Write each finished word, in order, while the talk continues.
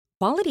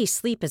Quality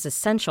sleep is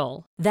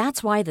essential.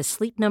 That's why the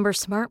Sleep Number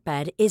Smart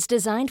Bed is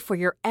designed for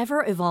your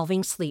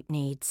ever-evolving sleep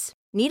needs.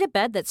 Need a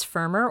bed that's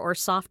firmer or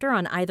softer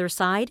on either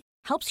side?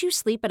 Helps you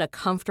sleep at a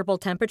comfortable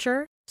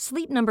temperature?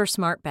 Sleep Number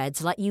Smart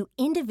Beds let you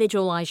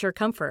individualize your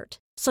comfort,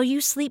 so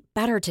you sleep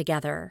better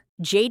together.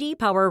 J.D.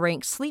 Power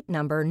ranks Sleep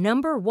Number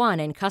number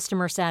one in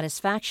customer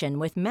satisfaction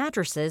with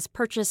mattresses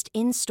purchased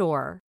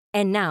in-store.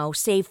 And now,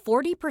 save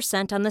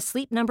 40% on the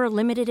Sleep Number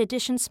Limited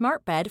Edition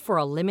Smart Bed for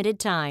a limited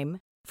time.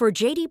 For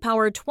J.D.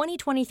 Power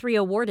 2023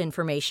 award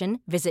information,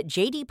 visit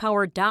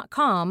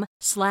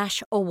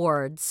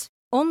jdpower.com/awards.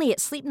 Only at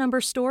Sleep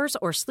Number stores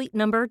or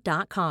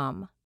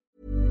sleepnumber.com.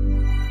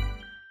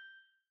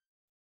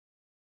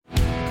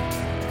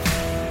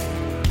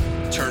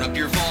 Turn up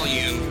your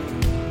volume.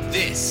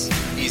 This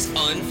is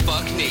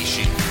Unfuck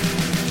Nation.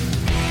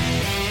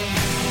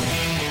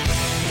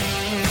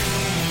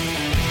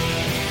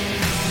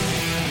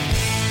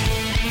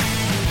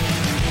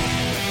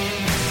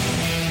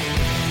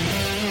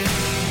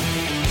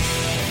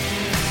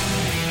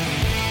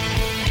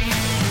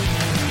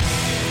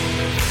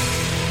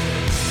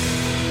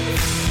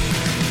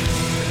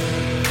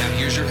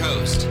 Here's your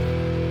host,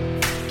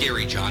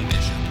 Gary John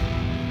Bishop.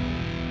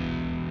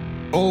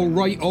 All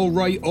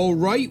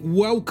right.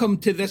 Welcome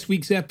to this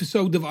week's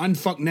episode of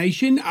Unfuck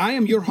Nation. I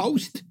am your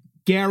host,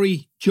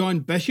 Gary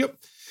John Bishop.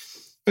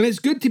 And it's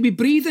good to be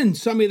breathing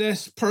some of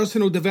this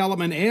personal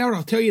development air.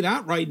 I'll tell you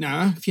that right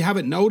now. If you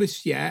haven't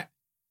noticed yet,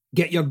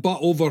 get your butt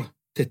over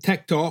to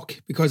TikTok,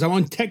 because I'm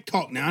on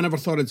TikTok now. I never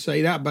thought I'd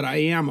say that, but I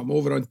am. I'm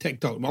over on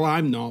TikTok. Well,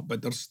 I'm not,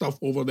 but there's stuff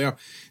over there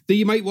that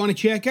you might want to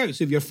check out.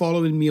 So if you're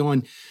following me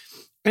on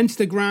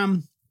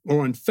Instagram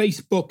or on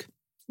Facebook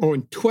or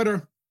on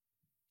Twitter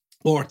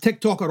or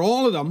TikTok or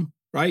all of them,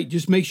 right?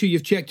 Just make sure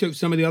you've checked out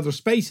some of the other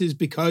spaces,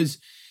 because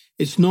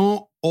it's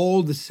not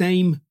all the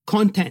same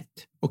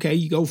content, okay?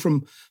 You go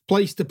from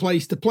place to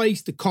place to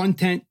place, the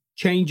content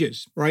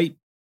changes, right?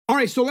 All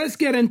right, so let's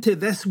get into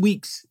this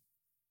week's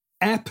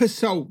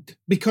episode,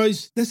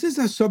 because this is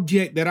a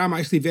subject that I'm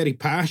actually very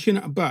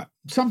passionate about.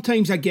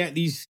 Sometimes I get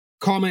these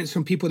comments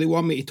from people, they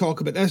want me to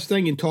talk about this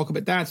thing and talk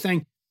about that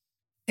thing.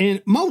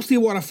 And mostly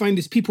what I find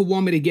is people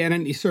want me to get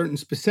into certain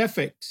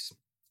specifics,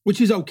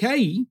 which is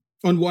okay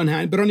on one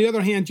hand. But on the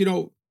other hand, you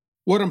know,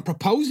 what I'm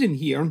proposing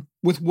here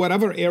with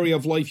whatever area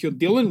of life you're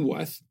dealing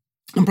with,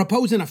 I'm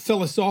proposing a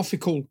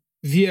philosophical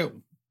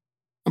view.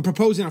 I'm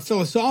proposing a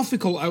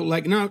philosophical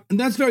outlook. Now, and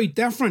that's very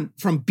different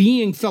from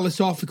being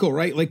philosophical,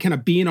 right? Like kind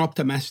of being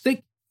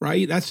optimistic,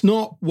 right? That's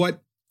not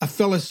what a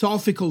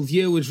philosophical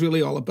view is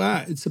really all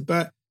about. It's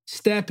about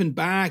stepping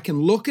back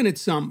and looking at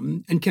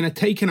something and kind of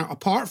taking it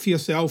apart for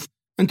yourself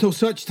until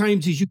such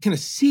times as you kind of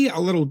see it a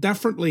little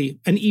differently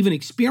and even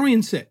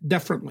experience it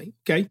differently,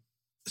 okay?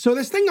 So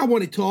this thing I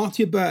want to talk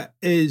to you about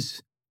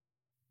is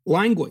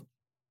language.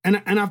 And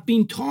I've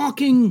been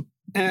talking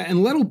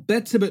in little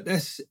bits about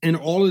this in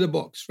all of the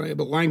books, right,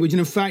 about language. And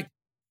in fact,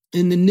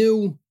 in the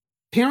new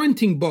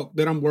parenting book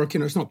that I'm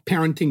working on, it's not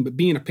parenting, but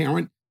being a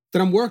parent,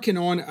 that I'm working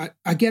on,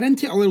 I get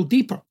into it a little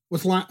deeper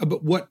with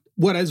about what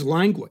is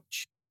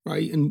language,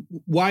 right, and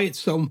why it's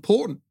so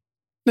important.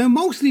 Now,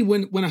 mostly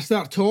when I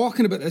start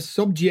talking about this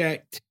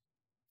subject,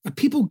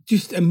 people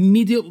just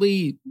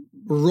immediately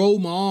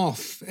roam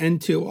off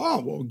into,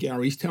 oh, well,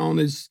 Gary's telling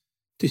us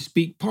to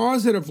speak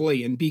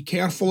positively and be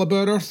careful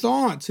about our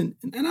thoughts. And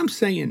I'm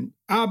saying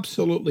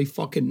absolutely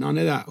fucking none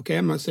of that, okay?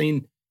 I'm not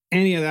saying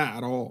any of that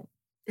at all.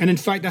 And in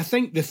fact, I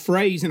think the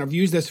phrase, and I've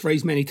used this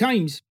phrase many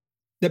times,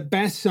 that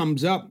best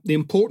sums up the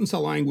importance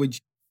of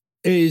language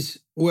is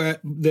where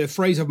the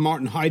phrase of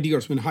Martin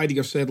Heidegger's, when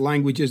Heidegger said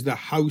language is the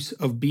house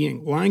of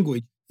being.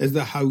 Language is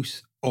the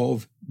house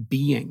of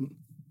being.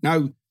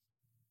 Now,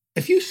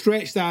 if you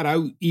stretch that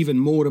out even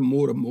more and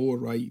more and more,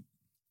 right,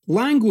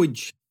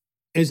 language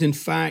is in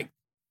fact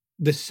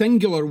the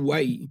singular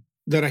way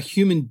that a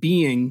human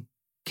being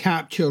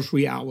captures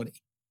reality.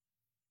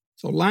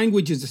 So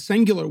language is the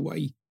singular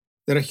way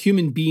that a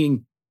human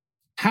being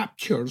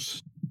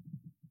captures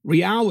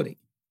reality.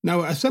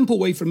 Now, a simple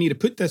way for me to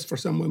put this for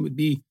someone would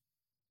be,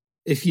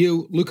 if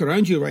you look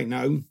around you right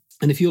now,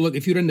 and if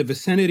you're in the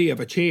vicinity of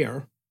a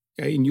chair,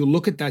 okay, and you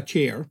look at that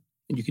chair,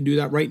 and you can do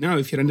that right now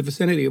if you're in the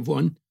vicinity of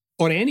one,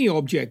 or any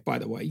object, by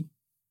the way,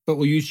 but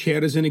we'll use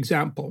chair as an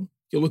example.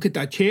 You look at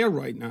that chair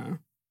right now,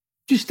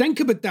 just think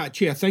about that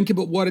chair. Think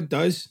about what it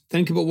does.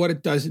 Think about what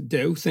it doesn't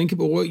do. Think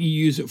about what you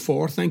use it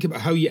for. Think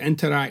about how you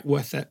interact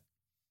with it.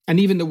 And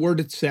even the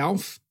word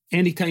itself,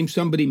 anytime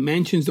somebody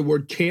mentions the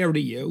word chair to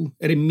you,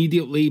 it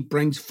immediately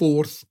brings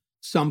forth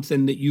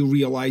something that you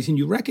realize and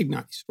you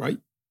recognize, right?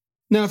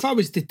 Now, if I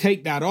was to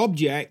take that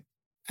object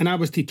and I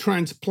was to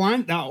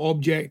transplant that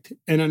object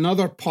in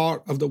another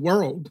part of the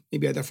world,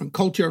 maybe a different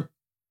culture,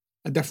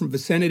 a different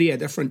vicinity, a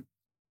different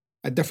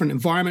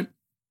environment,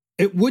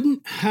 it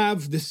wouldn't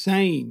have the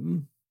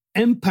same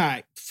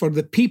impact for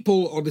the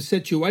people or the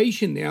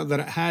situation there that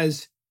it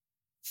has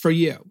for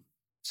you.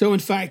 So in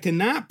fact, in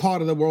that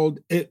part of the world,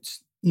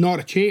 it's not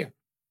a chair.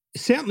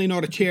 It's certainly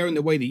not a chair in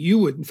the way that you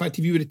would. In fact,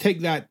 if you were to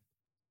take that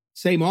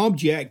same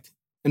object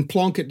and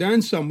plonk it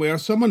down somewhere,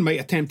 someone might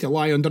attempt to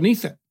lie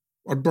underneath it.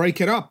 or break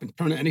it up and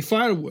turn it into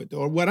firewood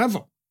or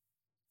whatever.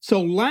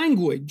 So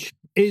language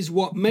is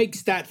what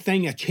makes that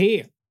thing a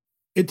chair.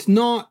 It's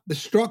not the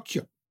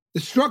structure. The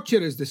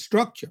structure is the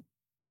structure.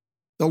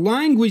 The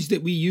language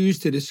that we use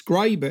to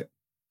describe it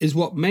is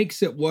what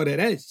makes it what it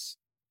is.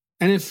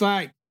 And in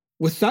fact,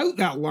 without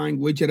that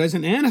language, it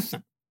isn't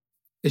anything.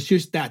 It's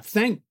just that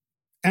thing.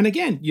 And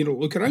again,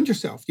 look around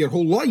yourself. Your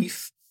whole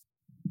life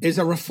is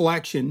a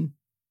reflection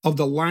of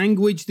the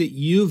language that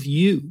you've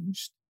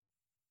used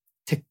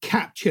to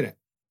capture it.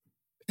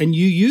 And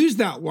you use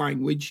that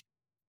language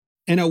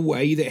in a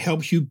way that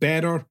helps you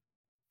better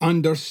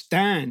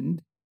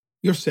understand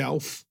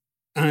yourself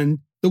and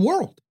the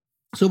world.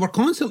 So we're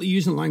constantly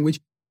using language,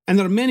 and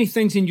there are many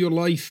things in your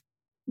life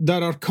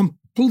that are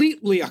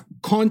completely a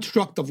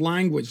construct of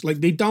language,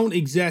 like they don't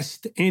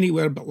exist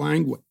anywhere but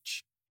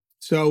language.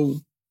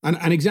 So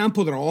an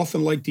example that I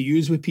often like to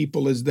use with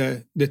people is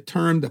the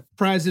term the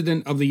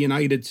President of the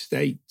United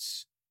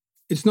States.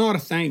 It's not a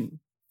thing.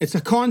 It's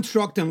a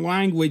construct in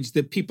language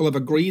that people have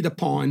agreed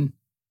upon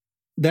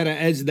that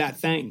it is that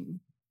thing,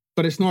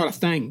 but it's not a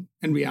thing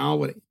in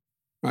reality,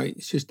 right?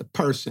 It's just a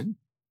person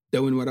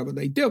doing whatever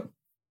they do.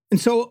 And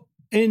so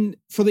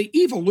for the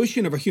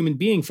evolution of a human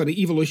being, for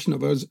the evolution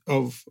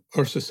of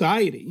our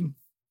society,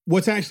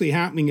 what's actually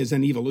happening is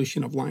an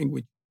evolution of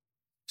language.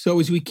 So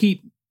as we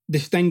keep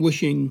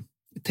distinguishing,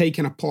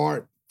 taking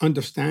apart,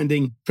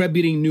 understanding,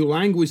 attributing new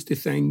language to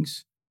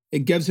things,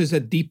 it gives us a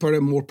deeper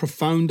and more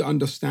profound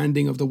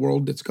understanding of the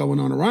world that's going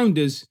on around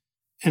us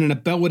and an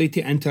ability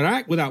to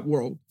interact with that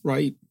world,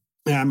 right?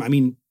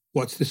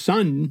 What's the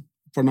sun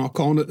for not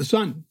calling it the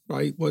sun,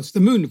 right? What's the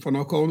moon for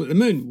not calling it the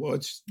moon?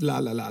 What's la,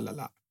 la, la, la,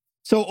 la.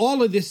 So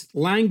all of this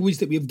language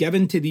that we've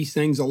given to these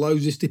things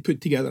allows us to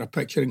put together a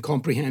picture and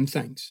comprehend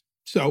things.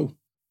 So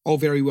all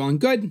very well and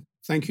good.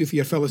 Thank you for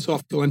your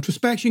philosophical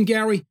introspection,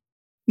 Gary.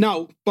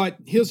 No, but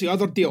here's the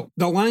other deal.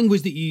 The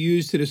language that you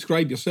use to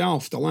describe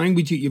yourself, the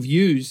language that you've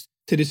used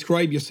to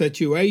describe your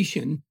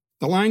situation,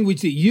 the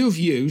language that you've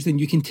used and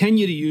you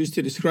continue to use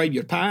to describe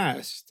your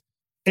past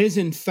is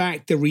in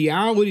fact the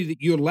reality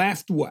that you're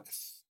left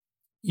with.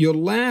 You're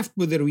left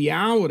with a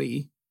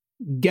reality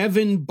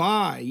given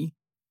by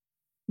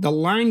the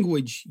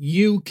language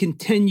you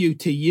continue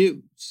to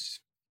use.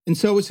 And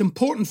so it's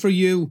important for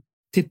you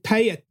to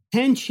pay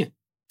attention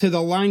to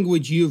the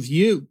language you've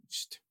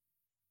used.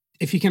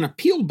 If you can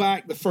peel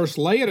back the first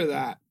layer of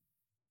that,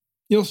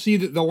 you'll see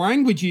that the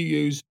language you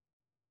use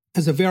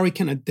has a very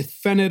kind of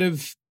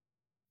definitive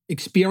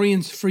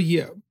experience for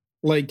you.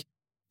 Like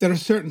there are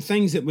certain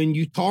things that when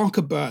you talk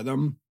about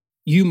them,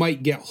 you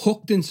might get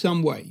hooked in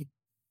some way.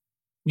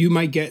 You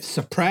might get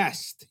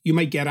suppressed. You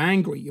might get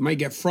angry. You might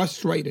get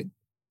frustrated,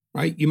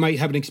 right? You might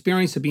have an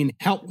experience of being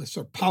helpless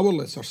or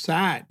powerless or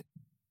sad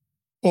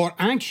or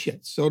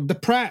anxious or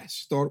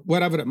depressed or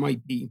whatever it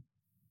might be.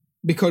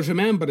 Because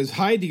remember, as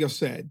Heidegger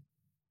said,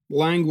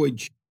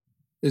 language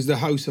is the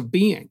house of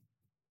being.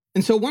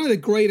 And so one of the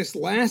greatest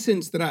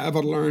lessons that I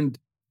ever learned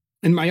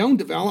in my own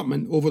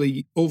development over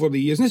the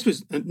years, and this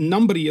was a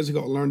number of years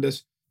ago I learned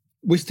this,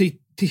 was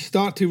to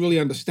start to really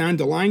understand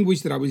the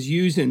language that I was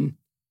using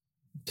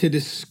to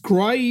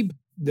describe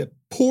the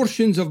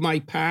portions of my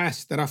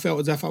past that I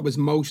felt as if I was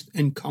most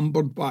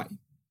encumbered by.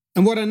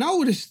 And what I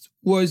noticed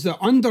was that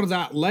under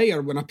that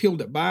layer, when I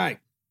peeled it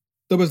back,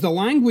 there was the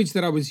language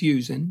that I was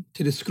using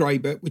to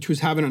describe it, which was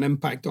having an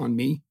impact on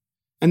me.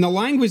 And the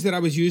language that I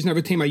was using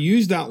every time I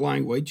used that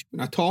language,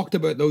 when I talked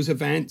about those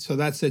events or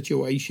that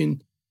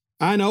situation,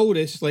 I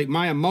noticed like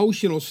my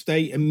emotional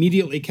state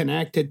immediately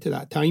connected to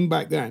that time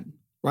back then,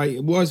 right?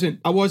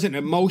 I wasn't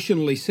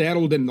emotionally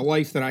settled in the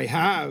life that I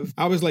have.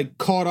 I was like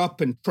caught up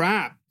and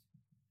trapped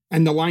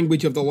in the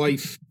language of the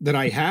life that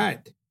I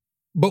had.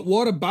 But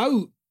what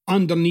about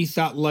underneath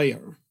that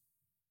layer?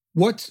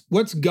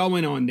 What's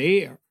going on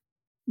there?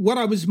 What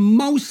I was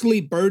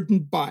mostly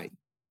burdened by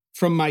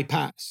from my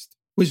past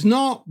was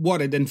not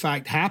what had in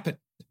fact happened,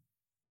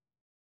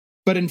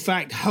 but in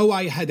fact how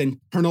I had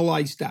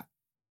internalized that,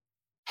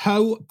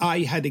 how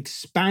I had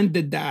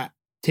expanded that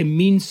to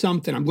mean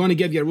something. I'm going to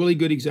give you a really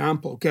good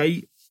example,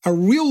 okay? A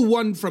real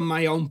one from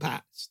my own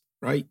past,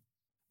 right?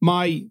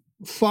 My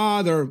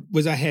father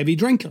was a heavy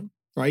drinker,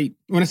 right?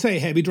 When I say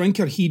a heavy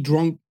drinker, he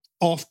drank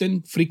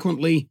often,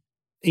 frequently,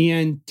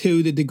 and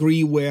to the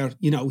degree where,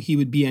 he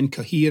would be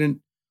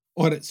incoherent,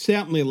 or it's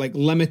certainly like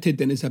limited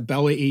in his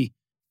ability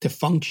to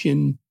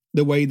function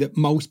the way that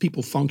most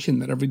people function in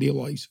their everyday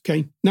lives,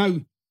 okay? Now,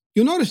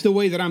 you'll notice the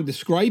way that I'm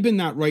describing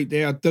that right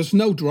there, there's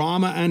no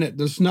drama in it.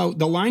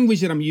 The language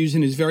that I'm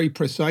using is very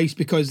precise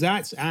because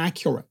that's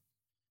accurate.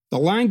 The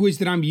language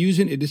that I'm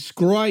using to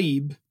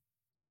describe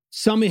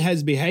some of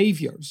his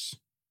behaviors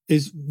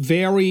is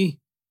very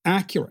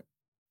accurate.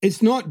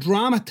 It's not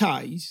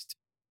dramatized.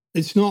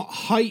 It's not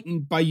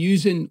heightened by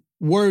using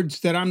words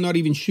that I'm not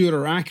even sure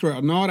are accurate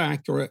or not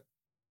accurate.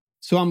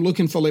 So I'm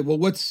looking for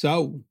what's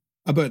so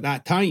about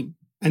that time?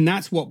 And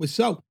that's what was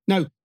so.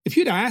 Now, if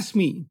you'd asked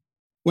me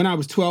when I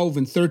was 12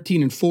 and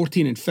 13 and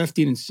 14 and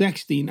 15 and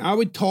 16, I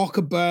would talk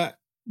about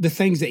the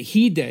things that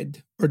he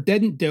did or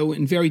didn't do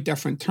in very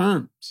different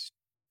terms.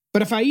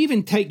 But if I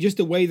even take just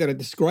the way that I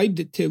described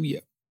it to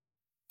you,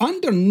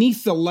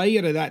 underneath the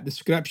layer of that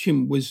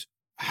description was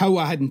how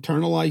I had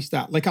internalized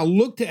that. Like I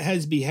looked at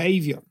his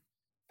behavior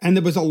and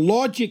there was a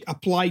logic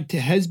applied to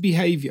his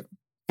behavior.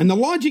 And the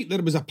logic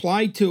that was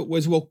applied to it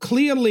was, well,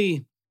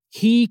 clearly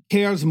he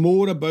cares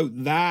more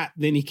about that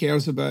than he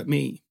cares about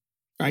me,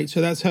 right? So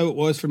that's how it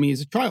was for me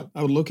as a child.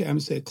 I would look at him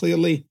and say,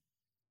 clearly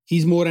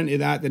he's more into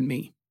that than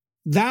me.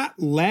 That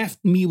left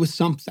me with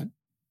something.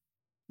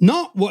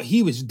 Not what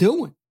he was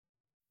doing,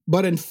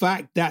 but in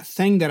fact, that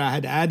thing that I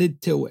had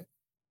added to it.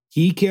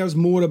 He cares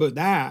more about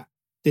that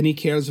than he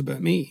cares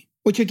about me.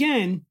 Which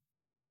again,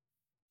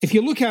 if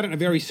you look at it at a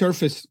very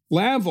surface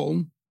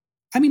level,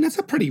 I mean, that's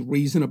a pretty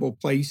reasonable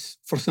place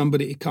for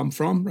somebody to come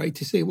from, right?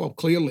 To say, well,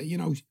 clearly, you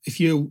know, if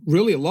you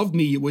really loved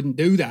me, you wouldn't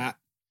do that.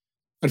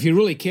 Or if you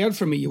really cared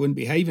for me, you wouldn't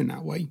behave in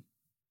that way.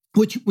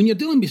 Which, when you're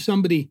dealing with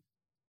somebody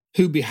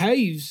who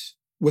behaves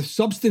with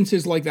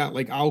substances like that,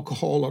 like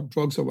alcohol or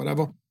drugs or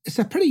whatever, it's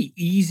a pretty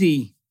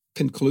easy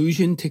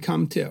conclusion to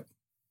come to,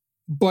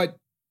 but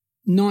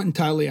not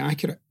entirely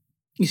accurate.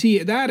 You see,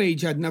 at that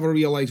age, I'd never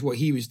realized what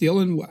he was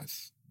dealing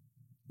with,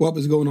 what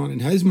was going on in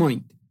his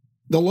mind,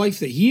 the life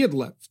that he had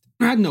lived.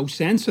 I had no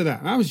sense of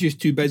that. I was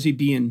just too busy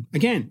being,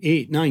 again,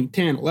 8, 9,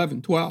 10,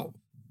 11, 12.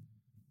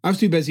 I was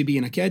too busy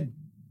being a kid.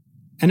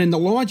 And in the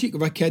logic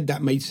of a kid,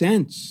 that made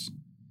sense.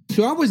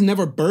 So I was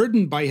never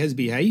burdened by his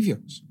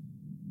behaviors.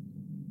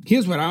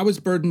 Here's what I was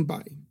burdened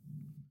by.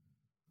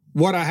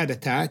 What I had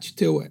attached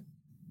to it.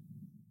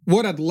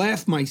 What I'd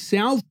left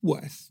myself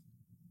with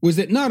was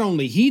that not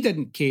only he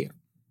didn't care,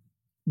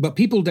 but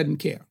people didn't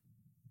care.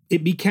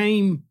 It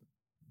became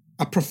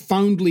a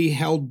profoundly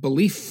held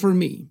belief for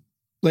me.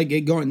 Like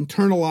it got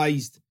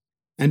internalized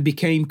and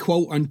became,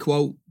 quote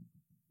unquote,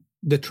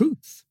 the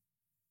truth.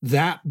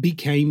 That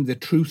became the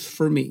truth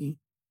for me.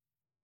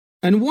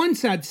 And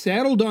once I'd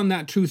settled on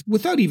that truth,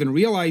 without even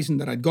realizing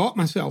that I'd got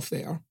myself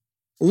there,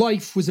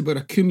 life was about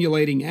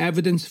accumulating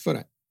evidence for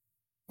it,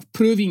 of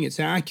proving its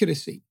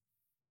accuracy,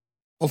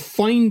 of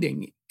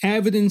finding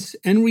evidence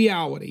in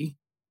reality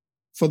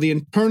for the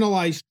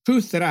internalized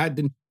truth that I had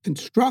been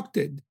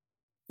constructed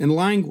in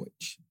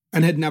language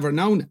and had never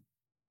known it.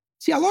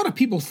 See, a lot of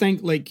people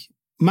think like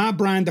my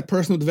brand of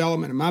personal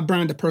development and my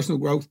brand of personal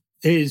growth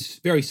is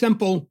very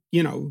simple,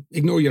 you know,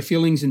 ignore your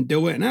feelings and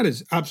do it. And that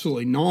is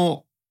absolutely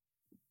not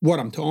what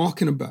I'm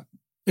talking about.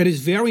 It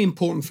is very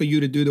important for you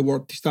to do the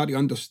work to start to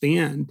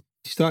understand,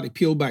 to start to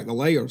peel back the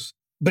layers,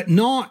 but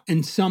not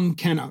in some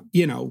kind of,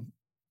 you know,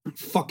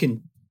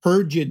 fucking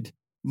turgid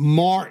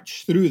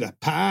march through the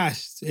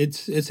past.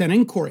 It's an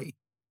inquiry.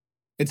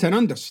 It's an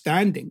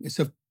understanding. It's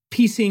a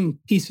piecing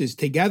pieces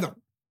together,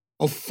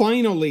 of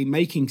finally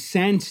making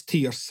sense to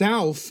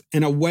yourself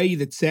in a way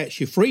that sets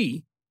you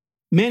free.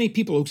 Many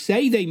people who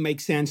say they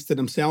make sense to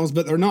themselves,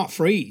 but they're not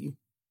free.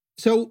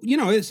 So, you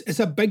know, it's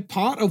a big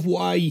part of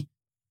why, you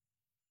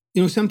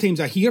know, sometimes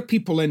I hear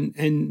people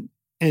in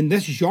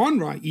this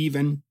genre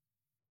even,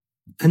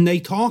 and they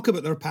talk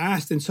about their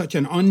past in such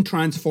an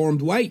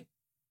untransformed way.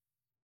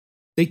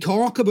 They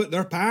talk about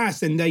their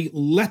past and they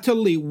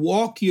literally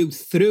walk you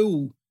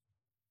through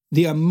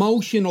the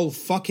emotional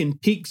fucking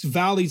peaks,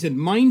 valleys, and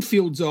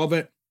minefields of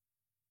it.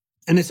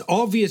 And it's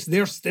obvious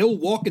they're still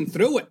walking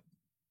through it.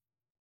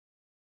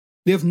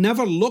 They've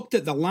never looked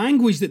at the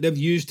language that they've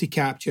used to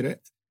capture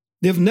it.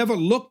 They've never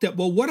looked at,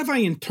 well, what have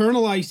I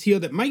internalized here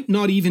that might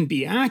not even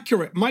be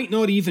accurate, might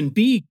not even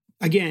be,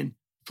 again,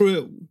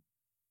 true?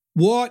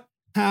 What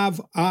have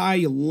I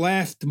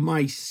left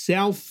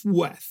myself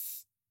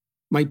with?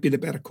 Might be the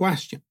better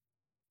question.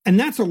 And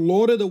that's a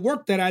lot of the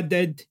work that I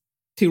did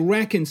to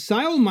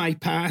reconcile my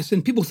past.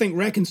 And people think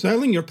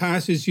reconciling your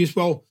past is just,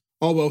 well,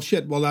 oh, well,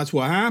 shit, well, that's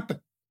what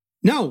happened.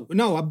 No,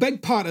 a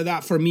big part of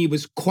that for me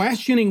was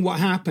questioning what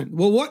happened.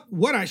 Well,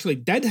 what actually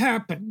did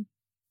happen?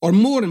 Or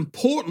more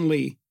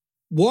importantly,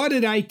 what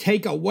did I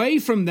take away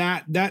from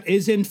that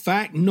is in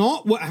fact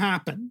not what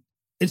happened?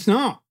 It's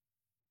not.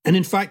 And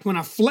in fact, when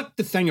I flipped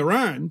the thing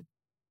around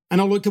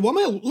and I looked at,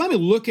 well, let me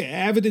look at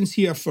evidence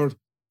here for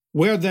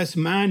where this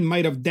man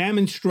might have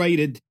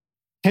demonstrated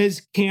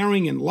his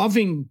caring and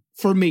loving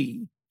for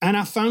me. And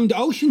I found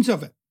oceans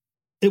of it.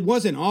 It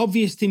wasn't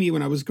obvious to me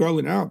when I was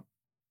growing up.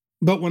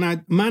 But when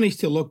I managed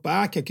to look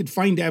back, I could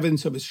find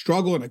evidence of his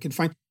struggle and I could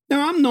find...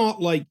 Now, I'm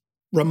not like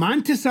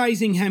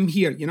romanticizing him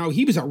here. You know,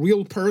 he was a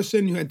real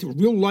person who had a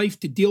real life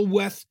to deal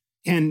with.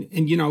 And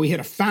you know, he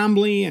had a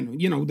family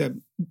and, you know,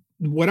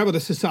 whatever the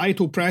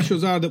societal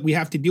pressures are that we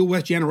have to deal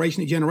with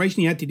generation to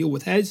generation, he had to deal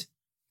with his.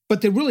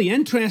 But the really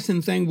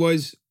interesting thing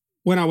was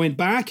when I went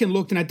back and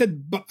looked, and I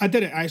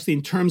did it actually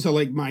in terms of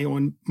like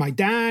my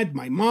dad,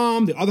 my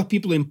mom, the other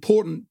people,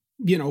 important,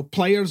 you know,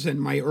 players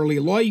in my early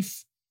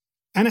life.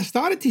 And I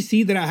started to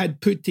see that I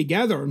had put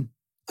together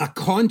a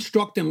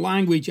construct in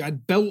language.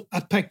 I'd built a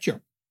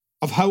picture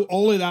of how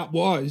all of that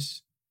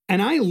was.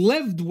 And I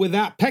lived with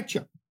that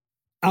picture.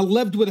 I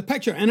lived with a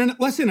picture. And then,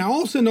 listen, I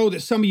also know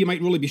that some of you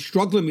might really be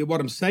struggling with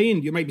what I'm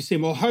saying. You might be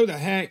saying, well, how the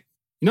heck?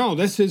 No,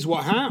 this is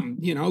what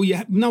happened. You know,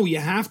 you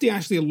have to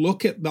actually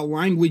look at the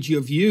language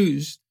you've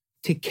used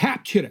to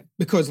capture it.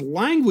 Because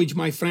language,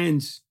 my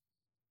friends,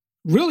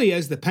 really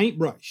is the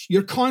paintbrush.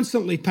 You're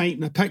constantly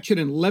painting a picture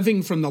and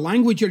living from the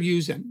language you're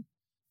using.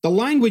 The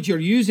language you're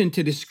using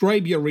to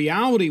describe your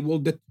reality will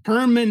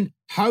determine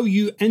how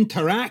you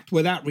interact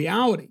with that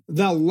reality.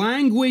 The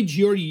language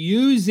you're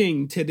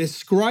using to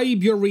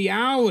describe your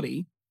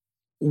reality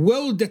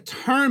will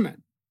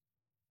determine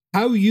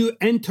how you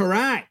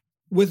interact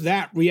with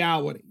that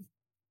reality,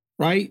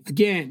 right?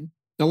 Again,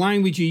 the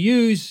language you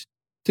use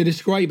to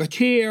describe a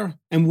chair,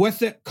 and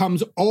with it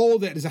comes all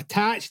that is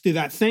attached to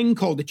that thing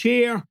called a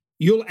chair,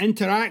 you'll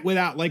interact with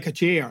that like a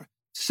chair.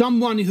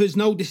 Someone who has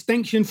no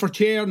distinction for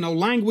chair, no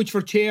language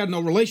for chair, no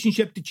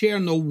relationship to chair,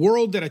 no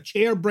world that a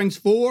chair brings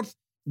forth,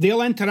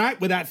 they'll interact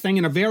with that thing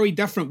in a very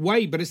different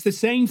way, but it's the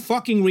same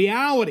fucking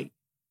reality.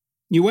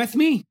 You with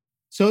me?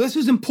 So this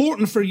is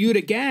important for you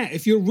to get.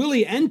 If you're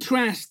really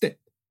interested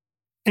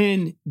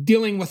in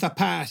dealing with a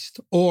past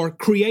or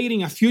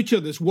creating a future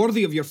that's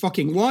worthy of your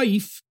fucking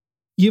life,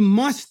 you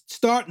must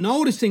start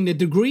noticing the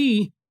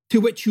degree to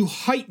which you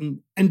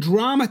heighten and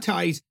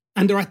dramatize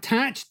and are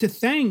attached to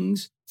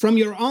things from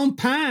your own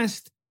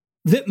past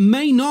that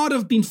may not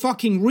have been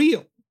fucking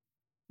real.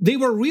 They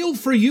were real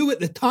for you at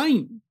the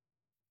time,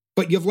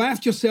 but you've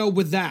left yourself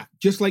with that,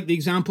 just like the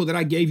example that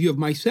I gave you of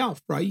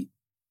myself, right?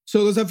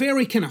 So there's a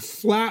very kind of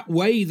flat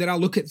way that I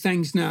look at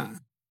things now.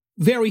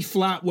 Very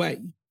flat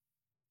way.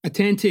 I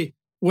tend to,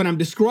 when I'm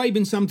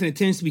describing something, it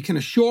tends to be kind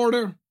of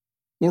shorter,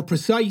 more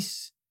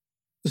precise.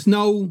 There's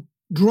no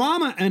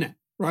drama in it,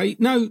 right?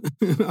 Now,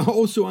 I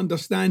also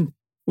understand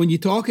when you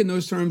talk in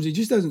those terms, it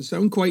just doesn't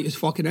sound quite as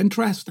fucking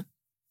interesting.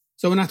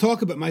 So when I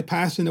talk about my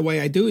past in the way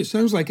I do, it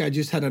sounds like I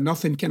just had a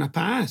nothing kind of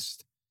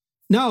past.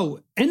 No,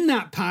 in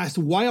that past,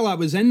 while I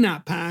was in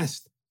that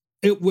past,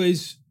 it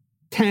was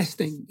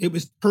testing, it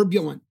was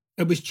turbulent,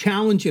 it was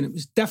challenging, it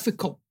was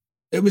difficult,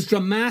 it was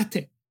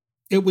dramatic,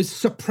 it was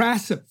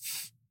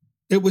suppressive,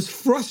 it was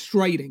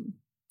frustrating,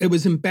 it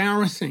was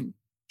embarrassing,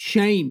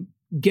 shame,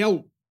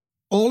 guilt.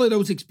 All of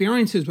those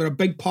experiences were a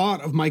big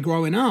part of my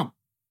growing up.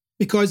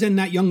 Because in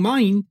that young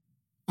mind,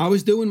 I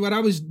was doing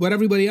what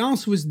everybody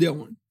else was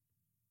doing,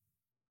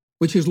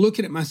 which is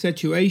looking at my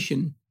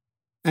situation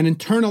and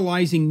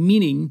internalizing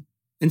meaning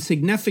and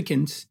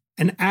significance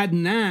and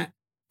adding that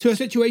to a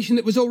situation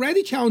that was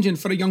already challenging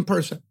for a young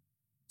person.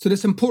 So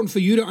that's important for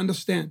you to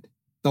understand.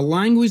 The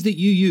language that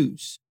you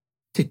use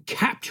to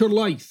capture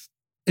life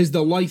is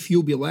the life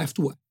you'll be left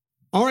with.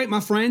 All right,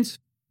 my friends,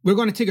 we're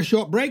going to take a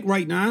short break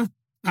right now.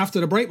 After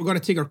the break, we're going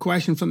to take our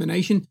question from the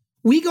nation.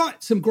 We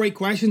got some great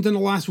questions in the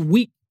last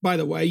week, by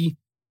the way.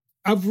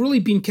 I've really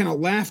been kind of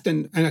left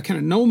in a kind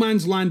of no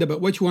man's land about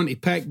which one to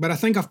pick, but I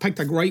think I've picked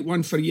a great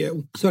one for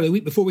you. So the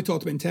week before we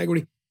talked about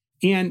integrity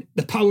and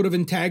the power of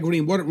integrity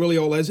and what it really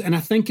all is. And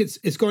I think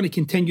it's going to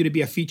continue to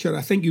be a feature.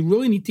 I think you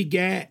really need to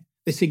get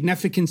the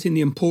significance and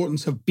the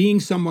importance of being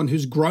someone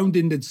who's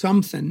grounded in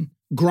something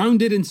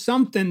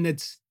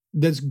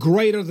that's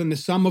greater than the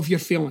sum of your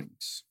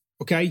feelings.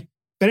 Okay?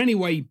 But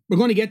anyway, we're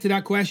going to get to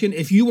that question.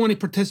 If you want to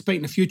participate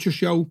in a future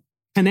show,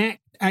 connect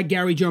at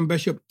Gary John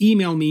Bishop,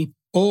 email me,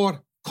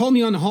 or call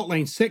me on the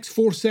hotline,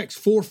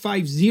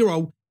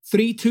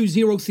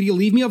 646-450-3203.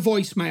 Leave me a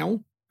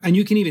voicemail, and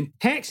you can even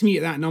text me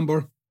at that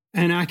number,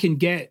 and I can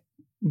get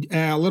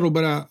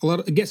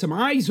get some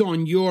eyes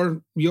on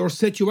your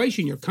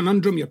situation, your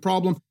conundrum, your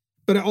problem.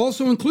 But it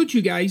also includes,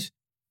 you guys,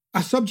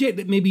 a subject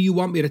that maybe you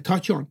want me to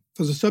touch on. If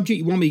there's a subject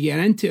you want me to get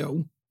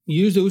into,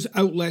 use those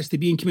outlets to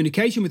be in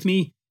communication with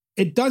me.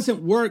 It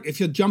doesn't work if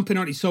you're jumping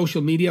onto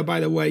social media, by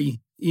the way.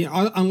 You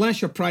know,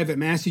 unless you're private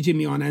messaging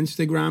me on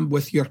Instagram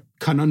with your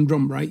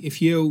conundrum, right?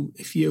 If you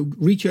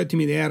reach out to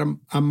me there,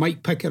 I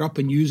might pick it up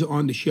and use it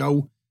on the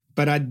show.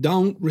 But I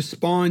don't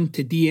respond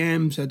to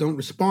DMs. I don't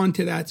respond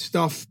to that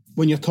stuff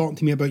when you're talking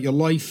to me about your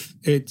life.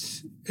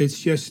 It's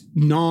just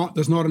not.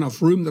 There's not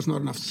enough room. There's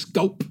not enough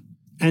scope.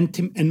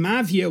 And in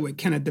my view, it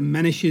kind of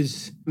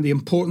diminishes the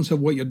importance of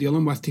what you're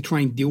dealing with to try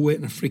and deal with it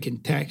in a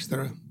freaking text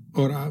or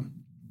a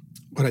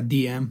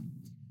DM.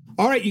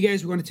 All right, you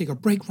guys, we're going to take a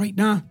break right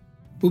now.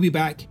 We'll be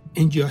back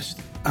in just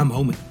a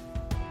moment.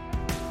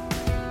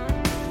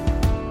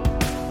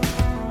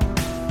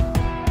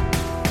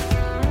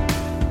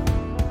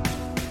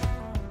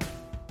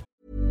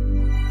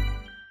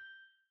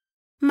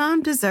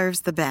 Mom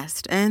deserves the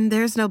best, and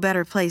there's no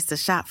better place to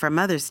shop for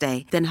Mother's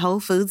Day than Whole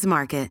Foods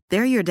Market.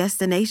 They're your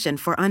destination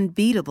for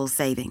unbeatable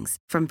savings,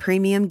 from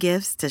premium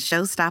gifts to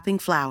show-stopping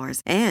flowers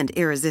and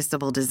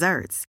irresistible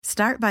desserts.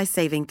 Start by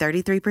saving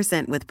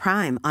 33% with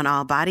Prime on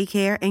all body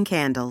care and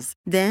candles.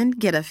 Then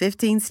get a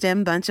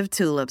 15-stem bunch of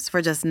tulips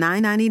for just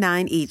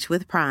 $9.99 each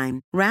with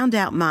Prime. Round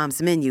out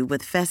Mom's menu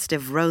with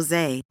festive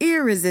rosé,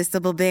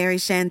 irresistible berry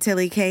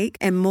chantilly cake,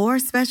 and more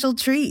special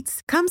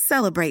treats. Come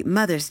celebrate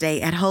Mother's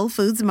Day at Whole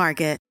Foods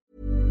Market.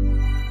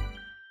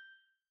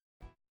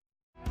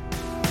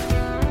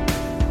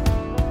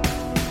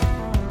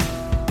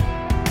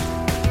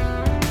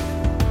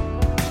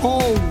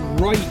 All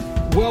right,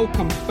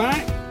 welcome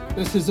back.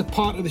 This is a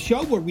part of the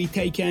show where we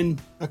take in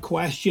a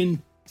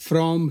question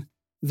from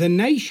the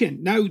nation.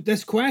 Now,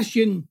 this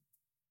question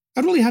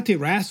I really had to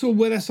wrestle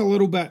with this a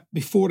little bit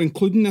before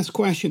including this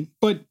question.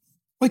 But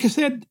like I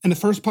said in the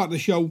first part of the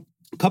show,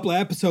 a couple of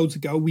episodes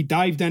ago, we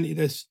dived into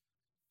this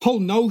whole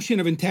notion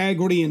of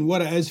integrity and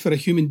what it is for a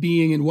human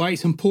being and why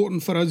it's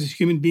important for us as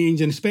human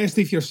beings. And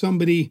especially if you're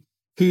somebody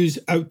who's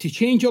out to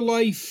change your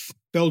life,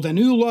 build a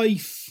new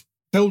life,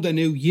 build a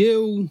new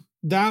you,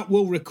 that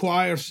will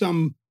require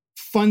some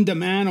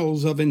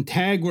fundamentals of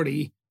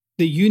integrity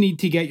that you need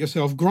to get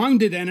yourself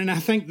grounded in. And I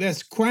think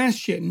this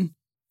question,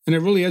 and it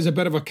really is a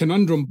bit of a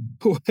conundrum,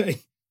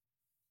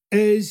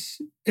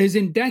 is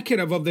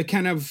indicative of the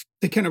kind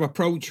of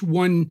approach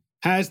one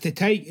has to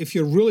take if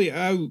you're really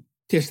out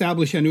to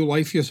establish a new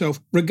life for yourself,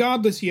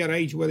 regardless of your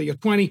age, whether you're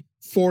 20,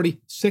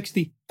 40,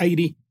 60,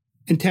 80,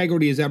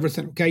 integrity is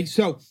everything, okay?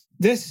 So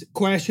this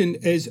question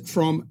is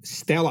from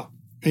Stella,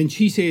 and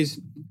she says,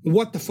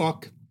 what the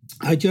fuck?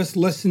 I just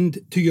listened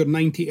to your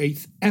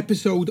 98th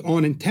episode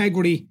on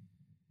integrity,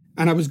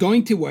 and I was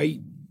going to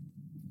wait,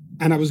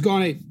 and I was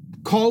going to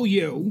call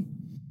you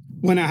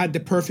when I had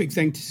the perfect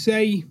thing to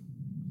say,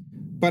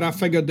 but I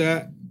figured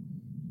that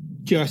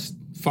just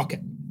fuck it.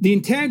 The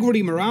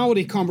integrity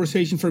morality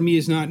conversation for me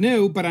is not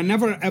new, but I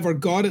never ever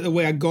got it the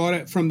way I got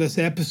it from this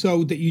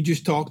episode that you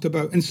just talked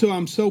about. And so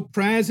I'm so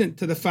present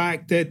to the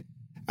fact that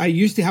I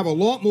used to have a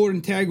lot more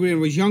integrity when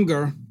I was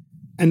younger.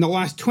 In the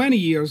last 20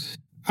 years,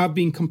 I've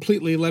been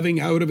completely living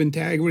out of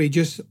integrity,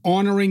 just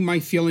honoring my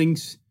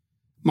feelings,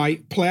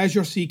 my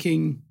pleasure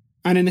seeking.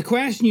 And in the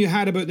question you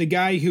had about the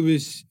guy who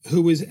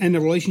was in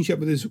a relationship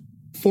with his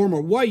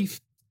former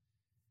wife,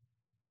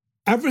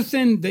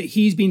 everything that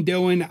he's been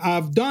doing,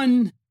 I've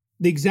done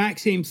the exact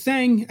same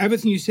thing.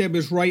 Everything you said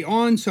was right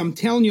on. So I'm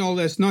telling you all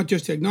this, not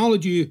just to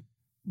acknowledge you,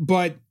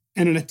 but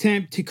in an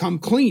attempt to come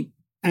clean.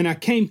 And I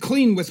came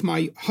clean with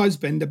my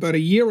husband about a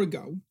year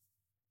ago.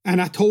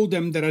 And I told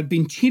him that I'd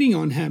been cheating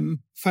on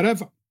him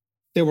forever.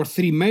 There were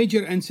 3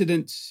 major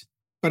incidents,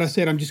 but I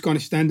said, I'm just going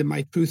to stand in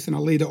my truth, and I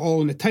laid it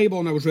all on the table,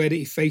 and I was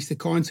ready to face the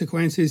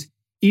consequences,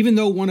 even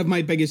though one of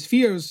my biggest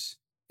fears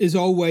is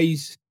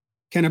always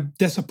kind of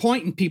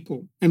disappointing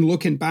people and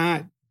looking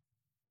bad.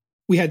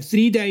 We had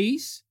 3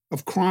 days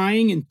of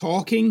crying and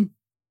talking,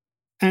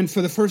 and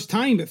for the first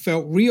time, it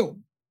felt real.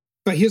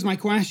 But here's my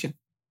question.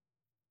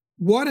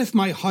 What if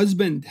my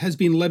husband has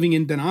been living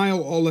in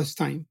denial all this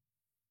time?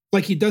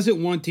 Like he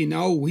doesn't want to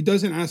know. He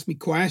doesn't ask me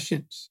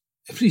questions.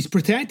 If he's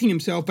protecting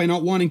himself by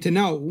not wanting to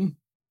know,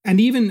 and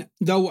even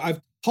though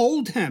I've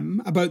told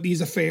him about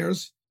these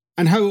affairs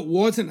and how it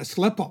wasn't a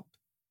slip-up,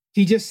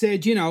 he just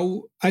said,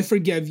 I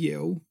forgive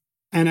you,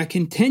 and I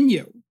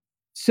continue.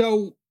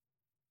 So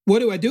what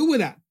do I do with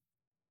that?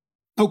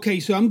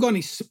 Okay, so I'm going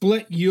to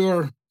split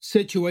your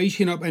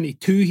situation up into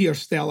 2 here,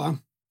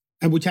 Stella,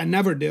 and which I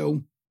never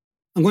do.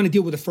 I'm going to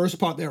deal with the first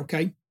part there,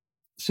 okay?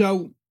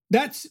 So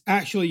that's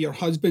actually your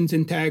husband's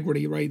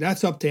integrity, right?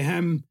 That's up to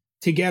him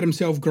to get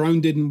himself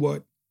grounded in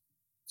what?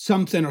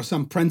 Something or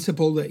some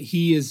principle that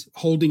he is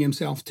holding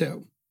himself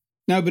to.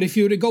 Now, but if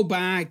you were to go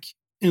back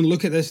and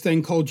look at this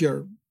thing called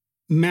your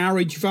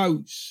marriage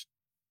vows,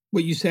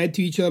 what you said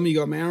to each other when you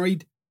got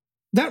married,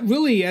 that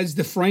really is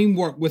the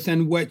framework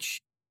within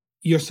which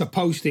you're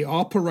supposed to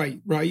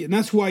operate, right? And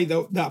that's why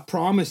that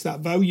promise, that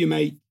vow you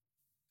made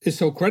is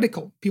so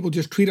critical. People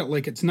just treat it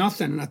like it's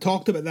nothing. And I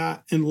talked about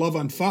that in Love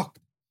Unfucked.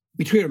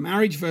 We treat our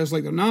marriage vows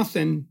like they're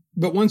nothing.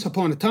 But once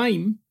upon a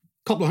time,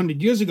 a couple of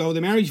 100 years ago,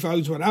 the marriage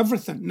vows were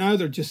everything. Now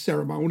they're just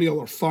ceremonial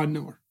or fun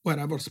or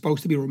whatever,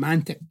 supposed to be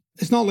romantic.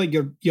 It's not like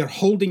you're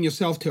holding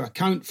yourself to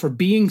account for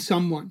being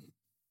someone.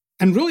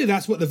 And really,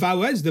 that's what the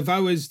vow is. The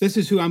vow is, this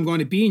is who I'm going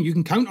to be, and you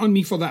can count on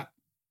me for that.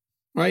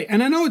 Right?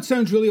 And I know it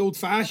sounds really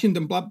old-fashioned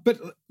and blah, but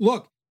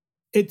look,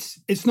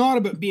 it's not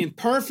about being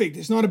perfect.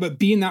 It's not about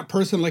being that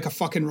person like a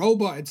fucking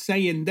robot. It's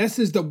saying, this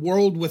is the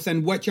world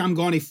within which I'm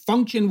going to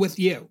function with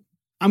you.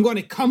 I'm going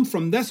to come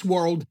from this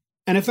world,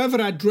 and if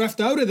ever I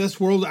drift out of this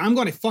world, I'm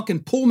going to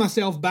fucking pull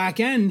myself back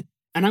in,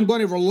 and I'm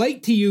going to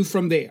relate to you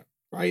from there.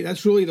 Right?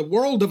 That's really the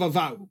world of a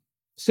vow.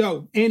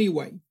 So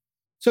anyway,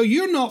 so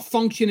you're not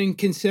functioning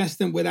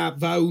consistent with that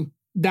vow.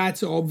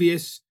 That's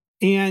obvious.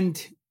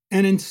 And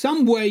in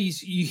some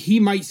ways, he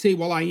might say,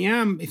 well, I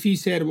am. If he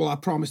said, well, I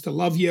promise to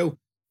love you.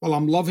 Well,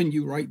 I'm loving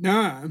you right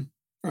now,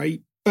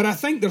 right? But I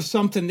think there's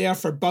something there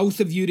for both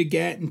of you to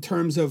get in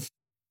terms of,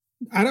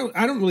 I don't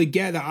really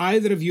get that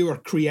either of you are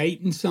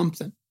creating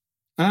something.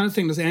 I don't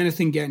think there's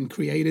anything getting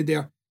created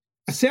there.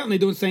 I certainly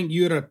don't think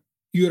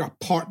you're a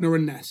partner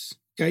in this,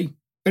 okay?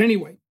 But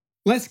anyway,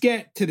 let's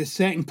get to the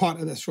second part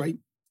of this, right?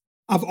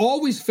 I've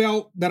always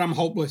felt that I'm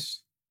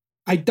hopeless.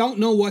 I don't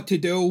know what to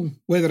do,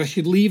 whether I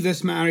should leave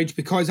this marriage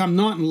because I'm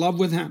not in love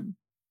with him.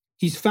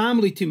 He's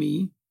family to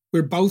me.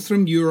 We're both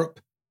from Europe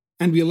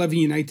and we live in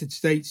the United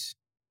States.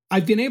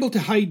 I've been able to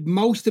hide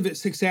most of it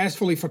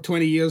successfully for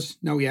 20 years.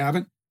 No, we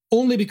haven't.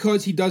 Only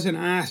because he doesn't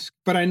ask.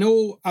 But I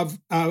know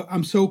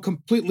I'm so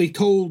completely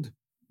told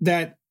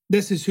that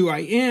this is who I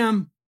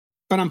am,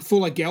 but I'm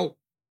full of guilt.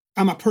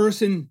 I'm a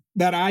person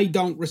that I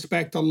don't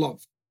respect or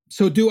love.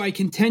 So do I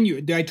continue?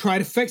 Do I try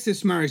to fix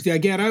this marriage? Do I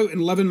get out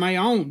and live on my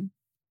own?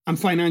 I'm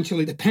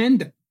financially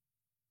dependent.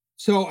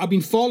 So I've been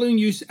following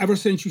you ever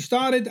since you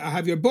started. I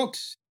have your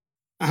books.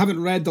 I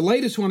haven't read the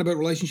latest one about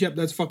relationship.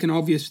 That's fucking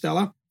obvious,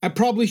 Stella. I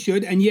probably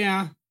should. And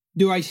yeah,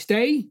 do I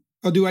stay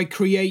or do I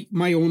create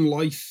my own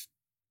life?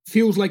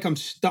 Feels like I'm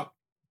stuck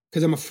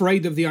because I'm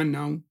afraid of the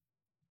unknown.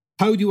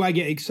 How do I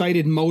get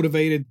excited and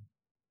motivated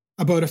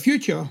about a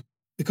future?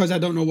 Because I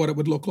don't know what it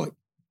would look like.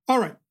 All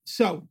right,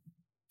 so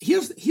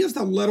here's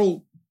the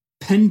little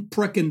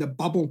pinprick in the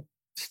bubble.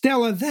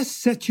 Stella, this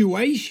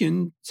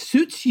situation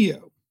suits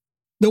you.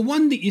 The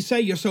one that you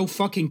say you're so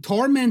fucking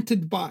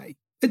tormented by,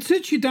 it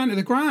suits you down to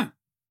the ground.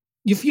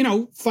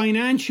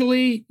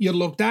 Financially, you're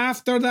looked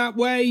after that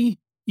way.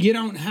 You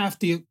don't have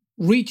to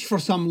reach for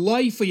some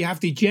life or you have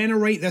to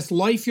generate this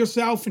life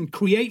yourself and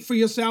create for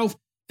yourself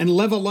and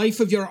live a life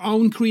of your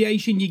own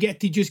creation. You get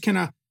to just kind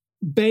of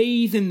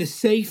bathe in the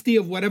safety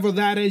of whatever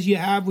that is you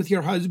have with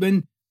your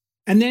husband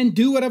and then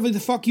do whatever the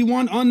fuck you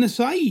want on the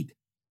side.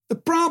 The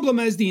problem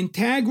is the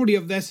integrity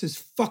of this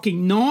is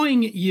fucking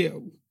gnawing at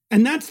you.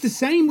 And that's the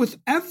same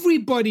with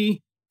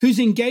everybody who's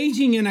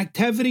engaging in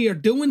activity or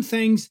doing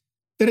things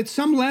that at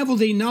some level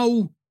they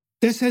know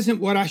this isn't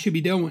what I should be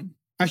doing.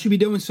 I should be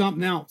doing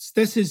something else.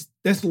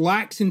 This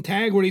lacks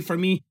integrity for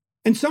me.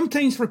 And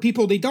sometimes for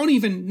people, they don't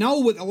even know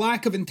what the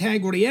lack of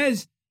integrity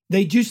is.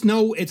 They just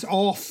know it's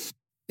off.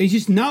 They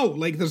just know.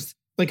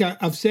 Like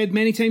I've said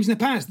many times in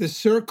the past, the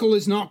circle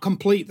is not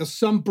complete. There's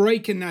some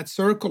break in that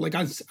circle. Like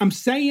I'm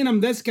saying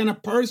I'm this kind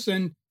of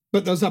person,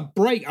 but there's a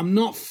break. I'm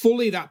not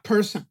fully that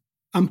person.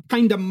 I'm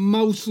kind of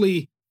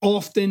mostly,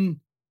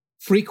 often,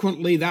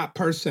 frequently that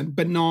person,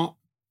 but not,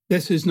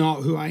 this is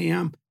not who I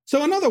am.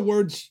 So in other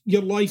words,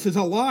 your life is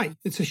a lie.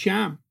 It's a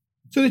sham.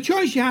 So the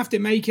choice you have to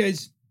make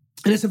is,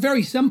 and it's a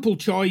very simple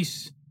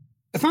choice.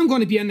 If I'm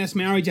going to be in this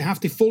marriage, I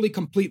have to fully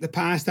complete the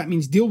past. That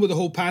means deal with the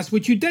whole past,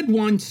 which you did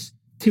once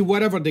to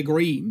whatever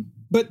degree.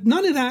 But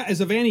none of that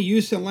is of any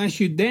use unless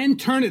you then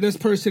turn to this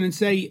person and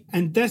say,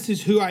 and this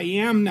is who I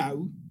am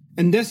now.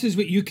 And this is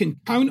what you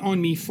can count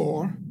on me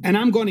for. And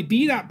I'm going to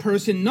be that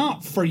person,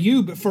 not for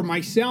you, but for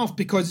myself,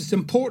 because it's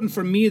important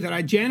for me that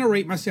I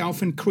generate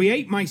myself and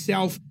create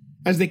myself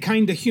as the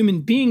kind of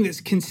human being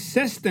that's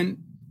consistent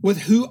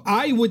with who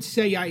I would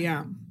say I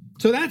am.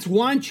 So that's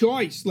one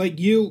choice. Like,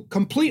 you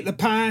complete the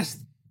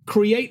past,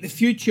 create the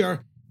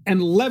future,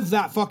 and live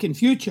that fucking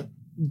future.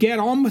 Get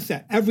on with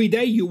it. Every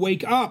day you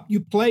wake up, you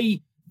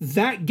play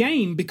that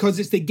game because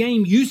it's the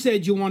game you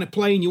said you want to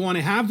play and you want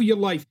to have for your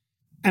life.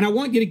 And I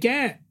want you to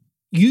get,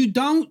 you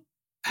don't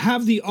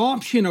have the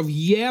option of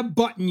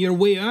butting your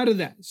way out of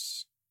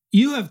this.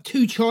 You have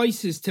two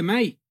choices to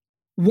make.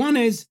 One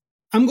is,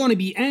 I'm going to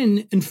be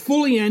in and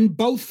fully in,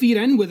 both feet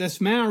in with this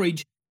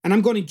marriage, and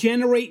I'm going to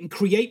generate and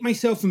create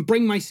myself and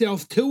bring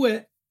myself to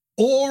it,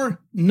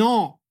 or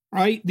not,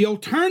 right? The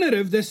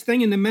alternative, this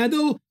thing in the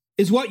middle,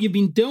 is what you've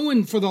been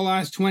doing for the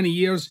last 20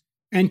 years,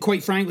 and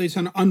quite frankly, it's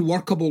an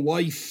unworkable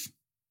life.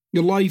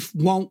 Your life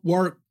won't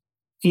work,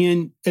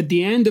 and at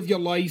the end of your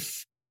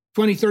life,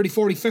 20, 30,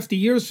 40, 50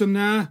 years from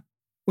now,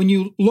 when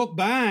you look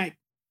back,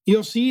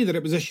 you'll see that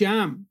it was a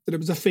sham, that it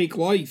was a fake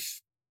life.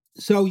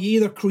 So you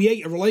either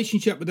create a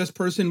relationship with this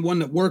person, one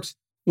that works,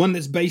 one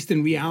that's based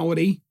in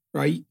reality,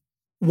 right?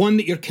 One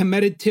that you're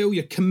committed to.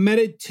 You're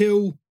committed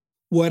to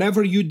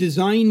whatever you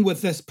design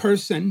with this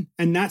person,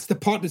 and that's the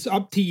part that's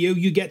up to you.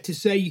 You get to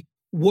say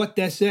what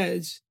this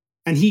is,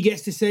 and he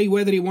gets to say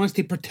whether he wants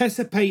to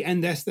participate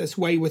in this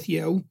way with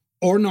you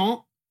or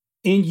not,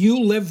 and you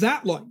live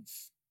that life.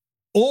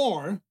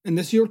 Or, and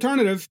this is your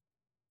alternative,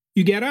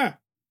 you get out.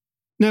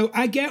 Now,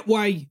 I get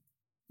why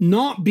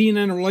not being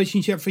in a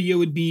relationship for you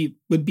would be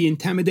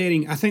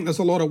intimidating. I think there's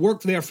a lot of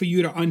work there for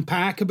you to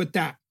unpack about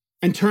that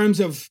in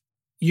terms of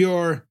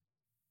your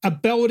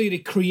ability to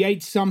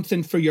create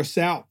something for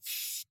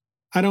yourself.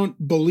 I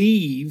don't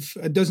believe,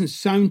 it doesn't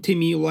sound to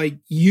me like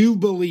you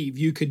believe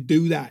you could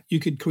do that.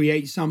 You could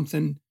create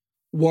something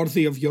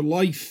worthy of your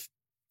life.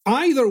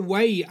 Either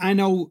way, I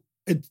know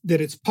that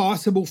it's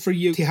possible for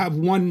you to have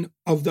one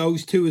of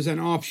those two as an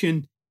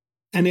option,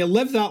 and they'll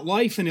live that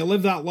life, and they'll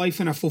live that life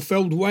in a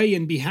fulfilled way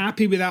and be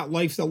happy with that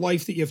life, the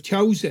life that you've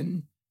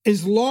chosen,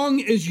 as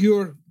long as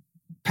you're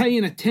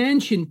paying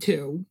attention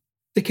to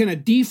the kind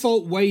of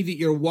default way that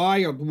you're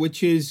wired,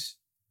 which is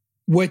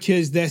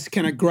this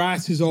kind of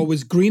grass is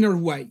always greener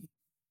way,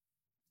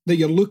 that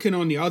you're looking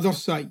on the other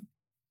side.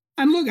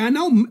 And look, I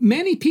know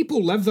many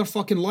people live their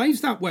fucking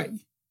lives that way.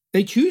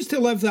 They choose to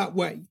live that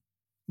way.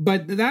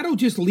 But that'll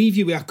just leave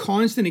you with a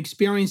constant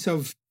experience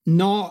of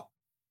not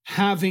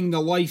having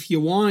the life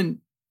you want.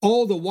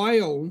 All the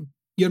while,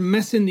 you're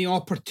missing the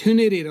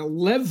opportunity to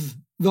live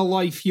the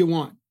life you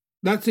want.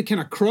 That's the kind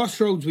of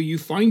crossroads where you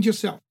find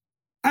yourself.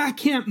 I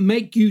can't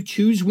make you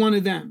choose one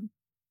of them.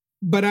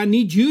 But I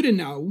need you to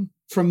know,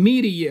 from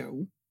me to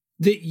you,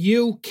 that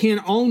you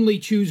can only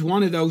choose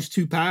one of those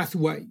two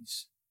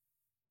pathways.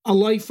 A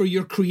life where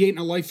you're creating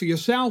a life for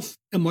yourself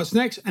and what's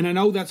next. And I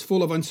know that's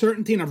full of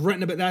uncertainty, and I've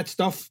written about that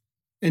stuff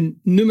in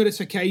numerous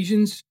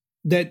occasions,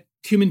 that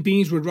human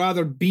beings would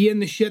rather be in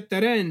the shit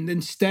they're in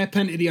than step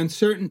into the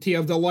uncertainty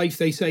of the life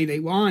they say they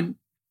want.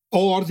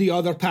 or the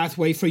other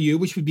pathway for you,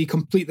 which would be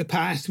complete the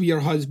past with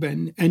your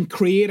husband and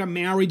create a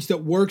marriage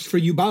that works for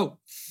you both.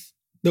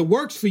 That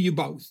works for you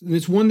both. And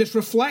it's one that's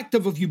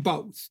reflective of you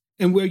both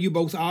and where you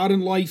both are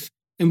in life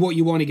and what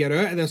you want to get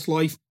out of this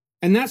life.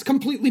 And that's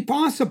completely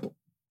possible,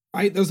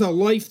 right? There's a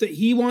life that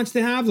he wants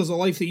to have. There's a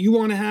life that you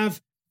want to have.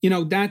 You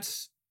know,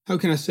 that's, how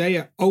can I say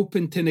it,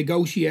 open to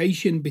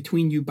negotiation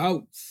between you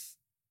both.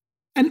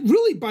 And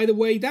really, by the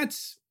way,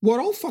 that's what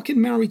all fucking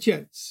marriage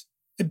is.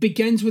 It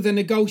begins with a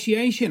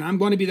negotiation. I'm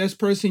going to be this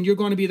person. You're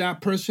going to be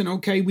that person.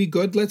 Okay, we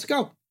good. Let's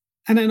go.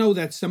 And I know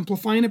that's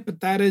simplifying it,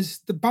 but that is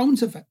the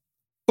bones of it.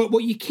 But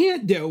what you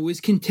can't do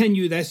is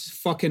continue this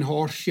fucking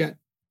horse shit.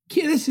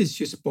 This is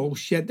just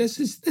bullshit. This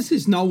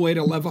is no way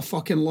to live a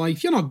fucking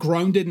life. You're not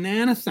grounded in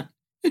anything.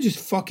 You're just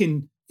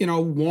fucking,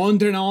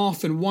 wandering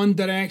off in one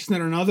direction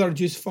or another,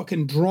 just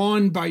fucking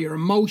drawn by your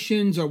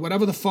emotions or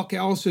whatever the fuck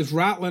else is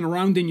rattling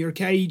around in your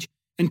cage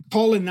and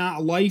calling that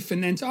a life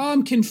and then say,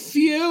 I'm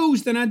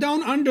confused and I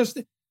don't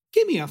understand.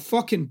 Give me a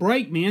fucking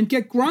break, man.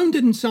 Get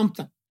grounded in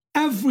something.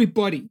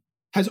 Everybody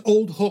has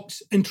old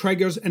hooks and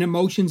triggers and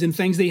emotions and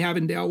things they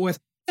haven't dealt with.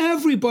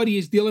 Everybody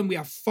is dealing with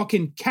a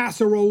fucking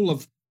casserole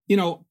of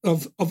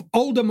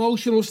old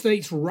emotional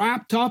states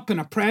wrapped up in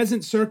a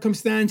present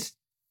circumstance.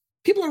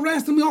 People are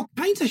wrestling with all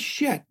kinds of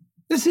shit.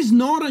 This is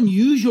not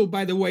unusual,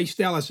 by the way,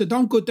 Stella. So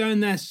don't go down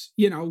this,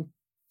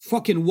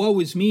 fucking woe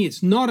is me.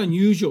 It's not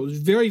unusual. It's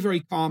very, very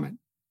common.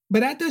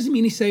 But that doesn't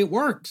mean to say it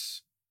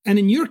works. And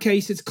in your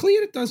case, it's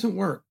clear it doesn't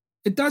work.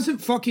 It doesn't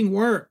fucking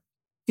work.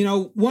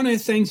 One of the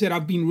things that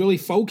I've been really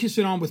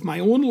focusing on with my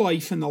own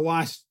life in the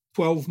last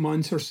 12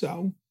 months or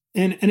so,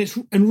 and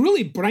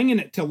really bringing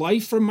it to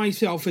life for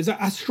myself, is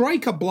I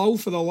strike a blow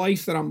for the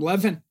life that I'm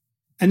living.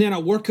 And then I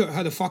work out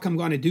how the fuck I'm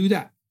going to do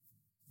that.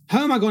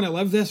 How am I going to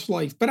live this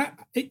life? But I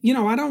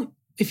don't,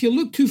 if you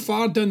look too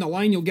far down the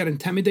line, you'll get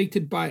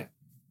intimidated by it.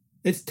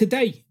 It's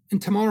today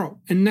and tomorrow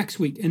and next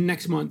week and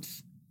next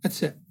month.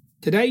 That's it.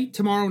 Today,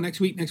 tomorrow, next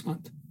week, next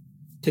month.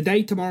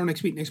 Today, tomorrow,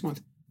 next week, next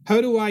month. How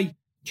do I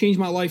change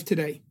my life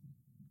today?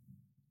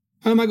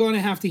 How am I going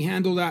to have to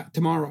handle that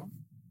tomorrow?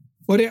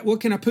 What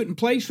can I put in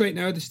place right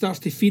now that starts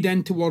to feed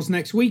in towards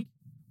next week?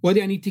 What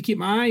do I need to keep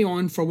my eye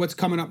on for what's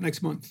coming up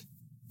next month?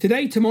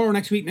 Today, tomorrow,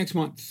 next week, next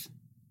month.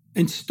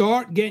 And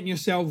start getting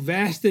yourself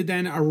vested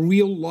in a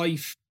real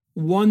life,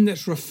 one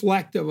that's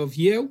reflective of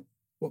you,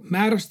 what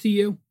matters to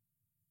you,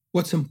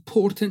 what's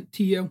important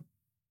to you,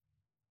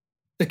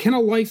 the kind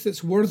of life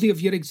that's worthy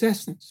of your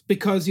existence.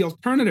 Because the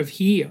alternative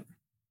here,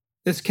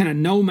 this kind of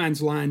no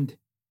man's land,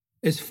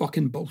 is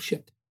fucking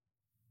bullshit.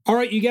 All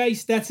right, you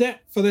guys, that's it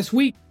for this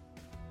week.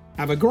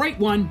 Have a great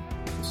one.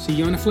 See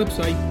you on the flip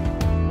side.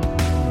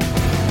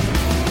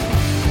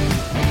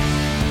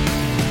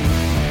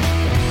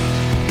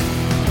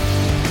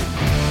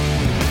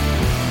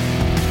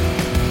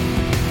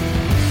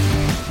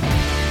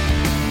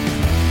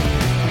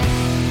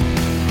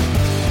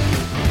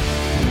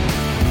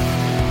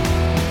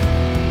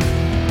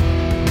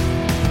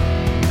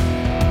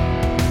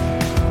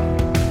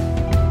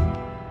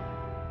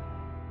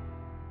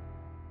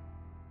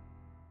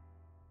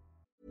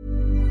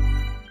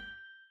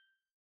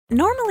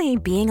 Normally,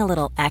 being a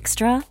little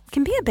extra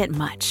can be a bit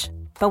much,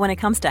 but when it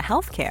comes to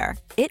healthcare,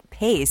 it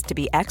pays to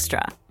be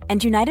extra.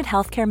 And United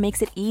Healthcare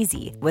makes it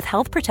easy with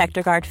Health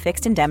Protector Guard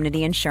fixed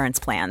indemnity insurance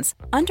plans.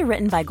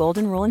 Underwritten by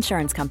Golden Rule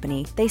Insurance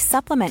Company, they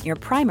supplement your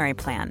primary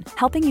plan,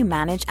 helping you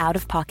manage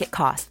out-of-pocket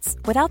costs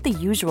without the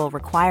usual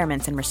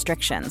requirements and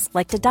restrictions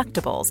like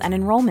deductibles and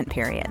enrollment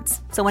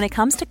periods. So when it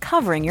comes to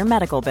covering your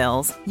medical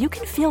bills, you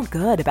can feel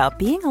good about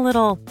being a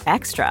little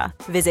extra.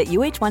 Visit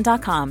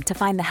UH1.com to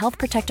find the Health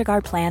Protector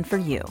Guard plan for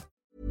you.